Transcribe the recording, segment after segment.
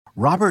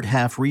Robert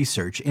Half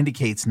research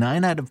indicates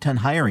 9 out of 10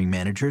 hiring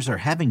managers are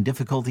having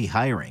difficulty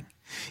hiring.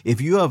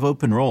 If you have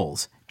open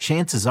roles,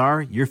 chances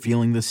are you're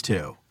feeling this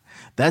too.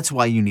 That's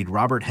why you need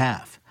Robert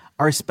Half.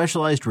 Our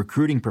specialized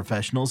recruiting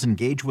professionals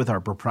engage with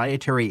our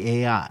proprietary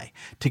AI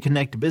to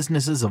connect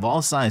businesses of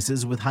all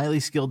sizes with highly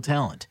skilled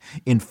talent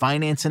in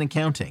finance and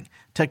accounting,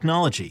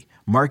 technology,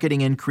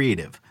 marketing and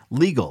creative,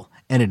 legal,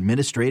 and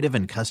administrative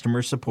and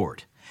customer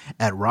support.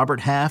 At Robert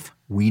Half,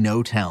 we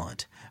know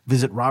talent.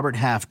 Visit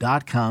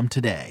roberthalf.com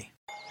today.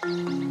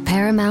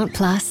 Paramount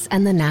Plus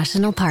and the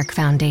National Park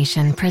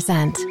Foundation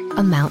present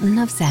A Mountain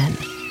of Zen.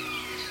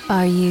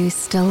 Are you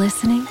still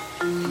listening?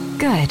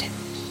 Good.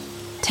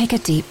 Take a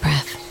deep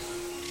breath.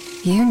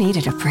 You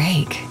needed a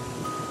break.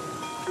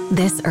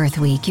 This Earth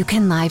Week, you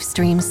can live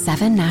stream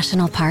 7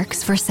 national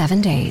parks for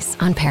 7 days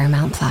on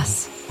Paramount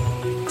Plus.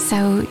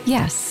 So,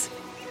 yes,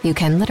 you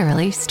can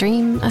literally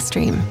stream a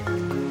stream.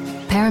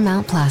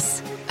 Paramount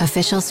Plus,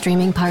 official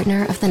streaming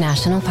partner of the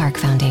National Park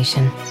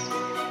Foundation.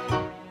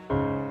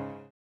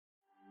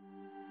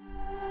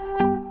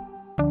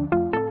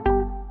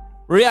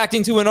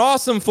 Reacting to an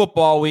awesome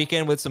football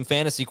weekend with some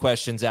fantasy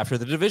questions after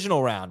the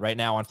divisional round right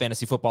now on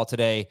Fantasy Football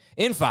Today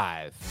in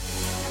 5.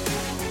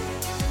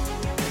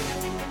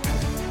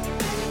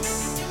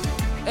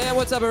 And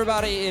what's up,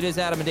 everybody? It is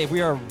Adam and Dave. We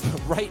are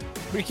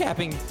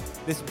recapping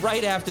this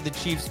right after the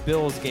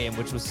Chiefs-Bills game,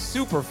 which was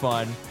super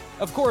fun.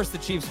 Of course, the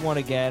Chiefs won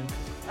again.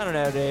 I don't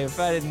know, Dave. If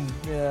I didn't,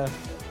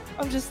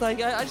 I'm just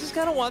like, I just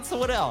kind of want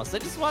someone else. I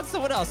just want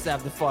someone else to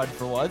have the fun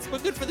for once,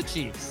 but good for the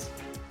Chiefs.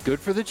 Good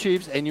for the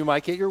Chiefs, and you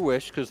might get your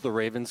wish because the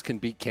Ravens can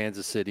beat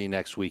Kansas City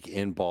next week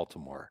in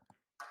Baltimore.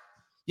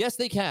 Yes,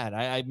 they can.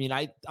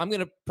 I'm going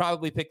to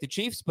probably pick the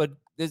Chiefs, but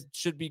this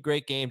should be a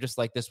great game just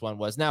like this one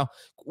was. Now,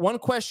 one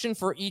question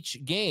for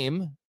each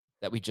game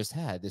that we just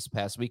had this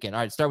past weekend.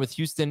 All right, start with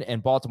Houston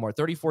and Baltimore,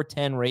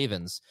 34-10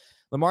 Ravens.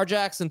 Lamar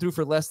Jackson threw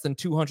for less than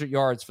 200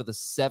 yards for the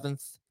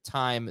 7th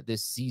time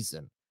this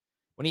season.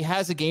 When he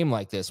has a game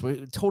like this,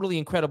 totally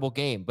incredible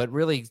game, but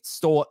really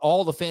stole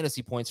all the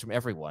fantasy points from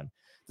everyone.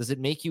 Does it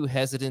make you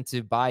hesitant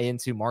to buy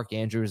into Mark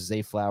Andrews,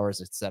 Zay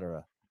Flowers,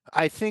 etc.?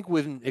 I think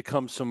when it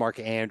comes to Mark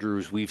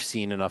Andrews, we've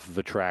seen enough of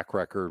a track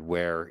record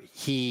where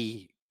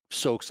he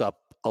soaks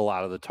up a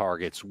lot of the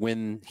targets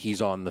when he's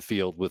on the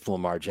field with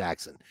Lamar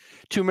Jackson.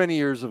 Too many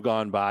years have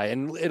gone by,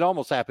 and it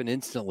almost happened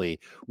instantly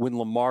when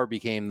Lamar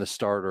became the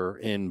starter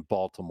in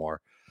Baltimore.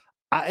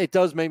 It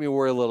does make me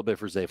worry a little bit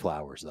for Zay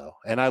Flowers, though.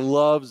 And I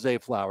love Zay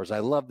Flowers. I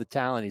love the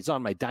talent. He's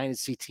on my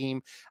dynasty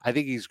team. I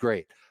think he's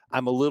great.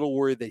 I'm a little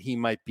worried that he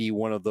might be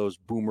one of those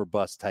boomer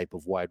bust type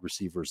of wide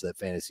receivers that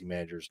fantasy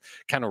managers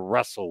kind of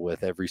wrestle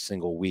with every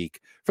single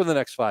week for the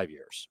next 5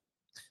 years.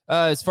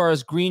 As far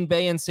as Green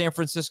Bay and San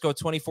Francisco,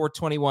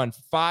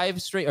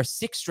 24-21,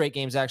 6 straight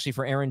games actually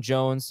for Aaron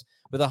Jones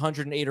with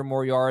 108 or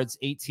more yards,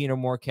 18 or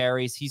more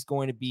carries. He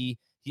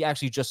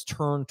actually just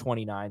turned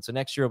 29. So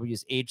next year will be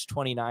his age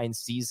 29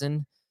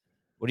 season.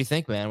 What do you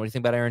think, man? What do you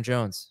think about Aaron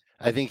Jones?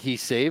 I think he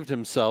saved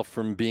himself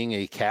from being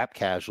a cap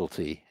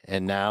casualty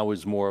and now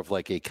is more of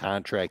like a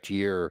contract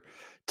year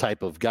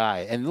type of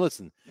guy. And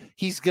listen,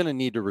 he's going to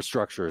need to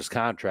restructure his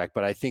contract,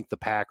 but I think the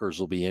Packers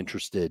will be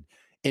interested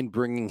in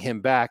bringing him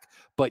back.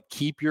 But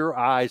keep your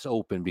eyes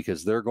open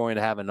because they're going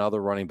to have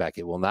another running back.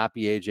 It will not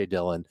be A.J.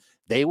 Dillon.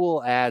 They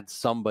will add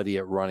somebody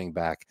at running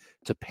back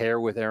to pair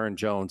with Aaron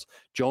Jones.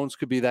 Jones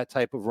could be that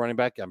type of running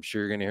back. I'm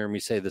sure you're going to hear me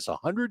say this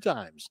 100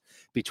 times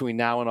between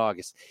now and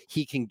August.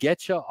 He can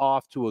get you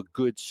off to a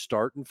good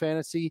start in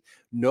fantasy.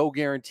 No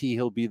guarantee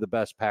he'll be the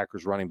best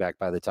Packers running back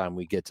by the time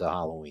we get to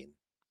Halloween.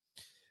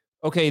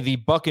 Okay, the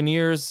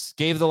Buccaneers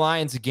gave the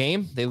Lions a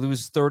game. They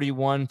lose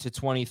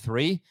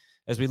 31-23.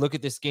 As we look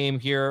at this game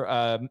here,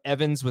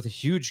 Evans with a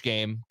huge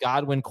game,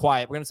 Godwin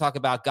quiet. We're going to talk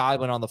about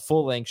Godwin on the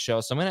full-length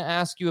show. So I'm going to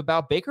ask you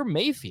about Baker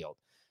Mayfield.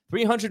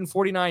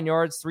 349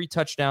 yards, 3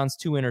 touchdowns,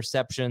 2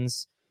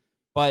 interceptions.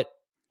 But,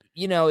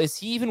 is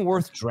he even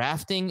worth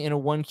drafting in a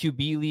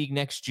 1QB league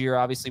next year?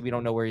 Obviously, we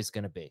don't know where he's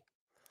going to be.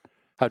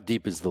 How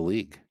deep is the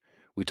league?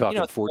 We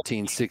talking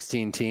 14,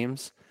 16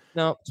 teams?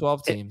 No,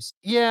 12 teams.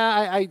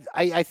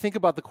 I think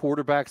about the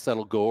quarterbacks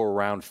that'll go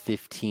around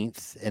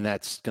 15th, and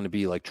that's going to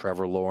be like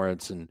Trevor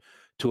Lawrence and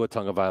Tua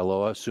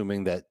Tagovailoa,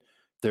 assuming that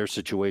their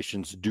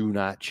situations do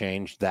not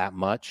change that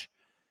much.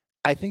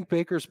 I think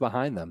Baker's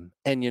behind them.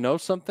 And you know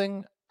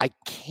something? I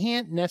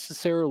can't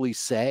necessarily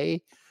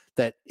say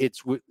that it's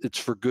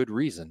for good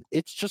reason.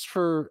 It's just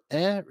for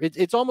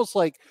it's almost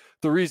like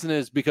the reason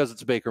is because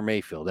it's Baker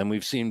Mayfield, and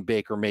we've seen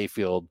Baker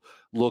Mayfield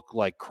look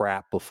like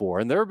crap before.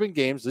 And there have been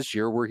games this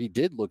year where he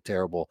did look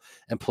terrible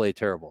and play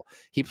terrible.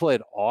 He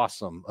played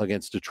awesome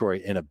against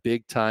Detroit in a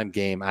big time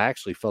game. I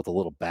actually felt a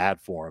little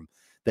bad for him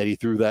that he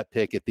threw that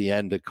pick at the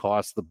end to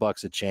cost the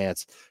Bucs a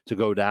chance to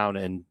go down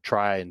and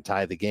try and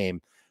tie the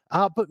game.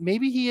 But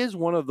maybe he is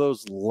one of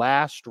those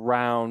last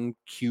round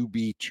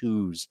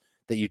QB2s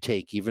that you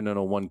take even in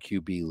a 1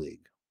 QB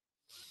league.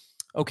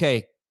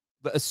 Okay,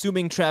 but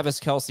assuming Travis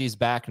Kelce is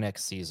back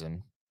next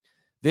season,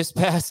 this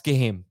past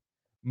game,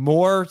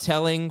 more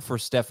telling for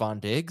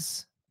Stephon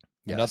Diggs,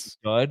 Yes. nothing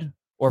good,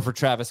 or for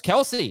Travis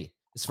Kelce,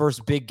 his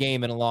first big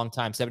game in a long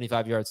time,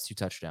 75 yards, 2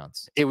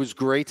 touchdowns. It was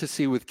great to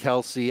see with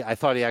Kelsey. I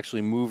thought he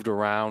actually moved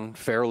around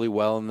fairly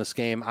well in this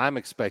game. I'm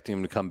expecting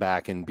him to come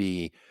back and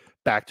be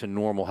back to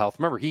normal health.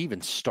 Remember, he even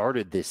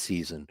started this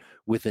season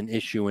with an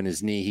issue in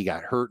his knee. He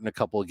got hurt in a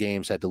couple of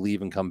games, had to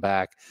leave and come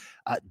back.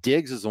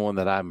 Diggs is the one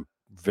that I'm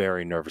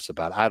very nervous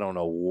about. I don't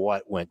know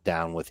what went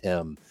down with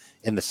him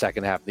in the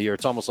second half of the year.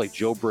 It's almost like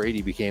Joe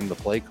Brady became the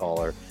play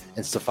caller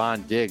and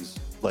Stephon Diggs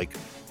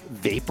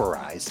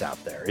vaporized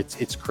out there.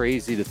 It's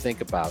crazy to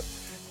think about.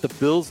 The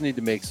Bills need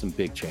to make some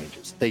big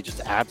changes. They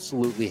just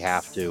absolutely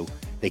have to.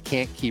 They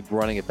can't keep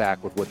running it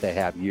back with what they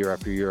have year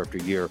after year after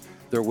year.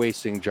 They're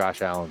wasting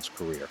Josh Allen's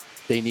career.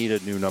 They need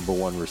a new number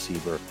one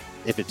receiver.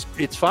 If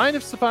it's fine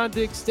if Stephon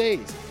Diggs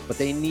stays, but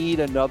they need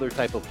another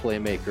type of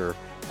playmaker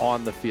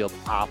on the field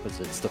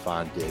opposite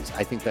Stephon Diggs.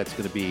 I think that's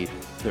going to be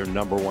their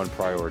number one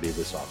priority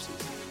this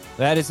offseason.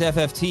 That is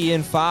FFT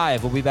in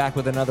 5. We'll be back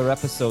with another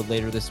episode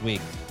later this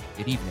week.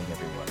 Good evening,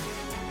 everyone.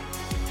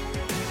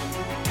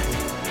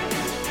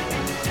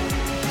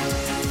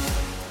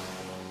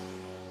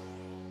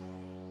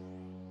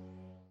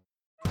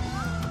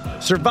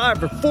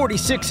 Survivor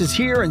 46 is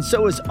here, and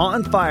so is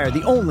On Fire,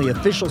 the only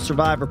official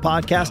Survivor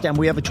podcast, and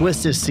we have a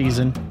twist this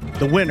season.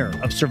 The winner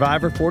of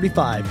Survivor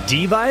 45,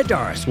 Dee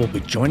Valladares, will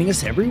be joining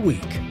us every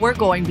week. We're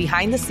going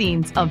behind the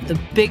scenes of the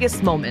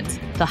biggest moments,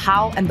 the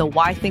how and the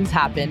why things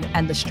happen,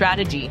 and the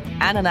strategy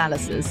and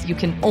analysis you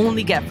can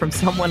only get from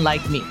someone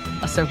like me,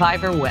 a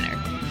Survivor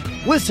winner.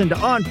 Listen to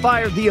On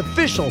Fire, the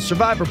official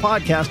Survivor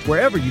podcast,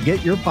 wherever you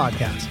get your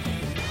podcasts.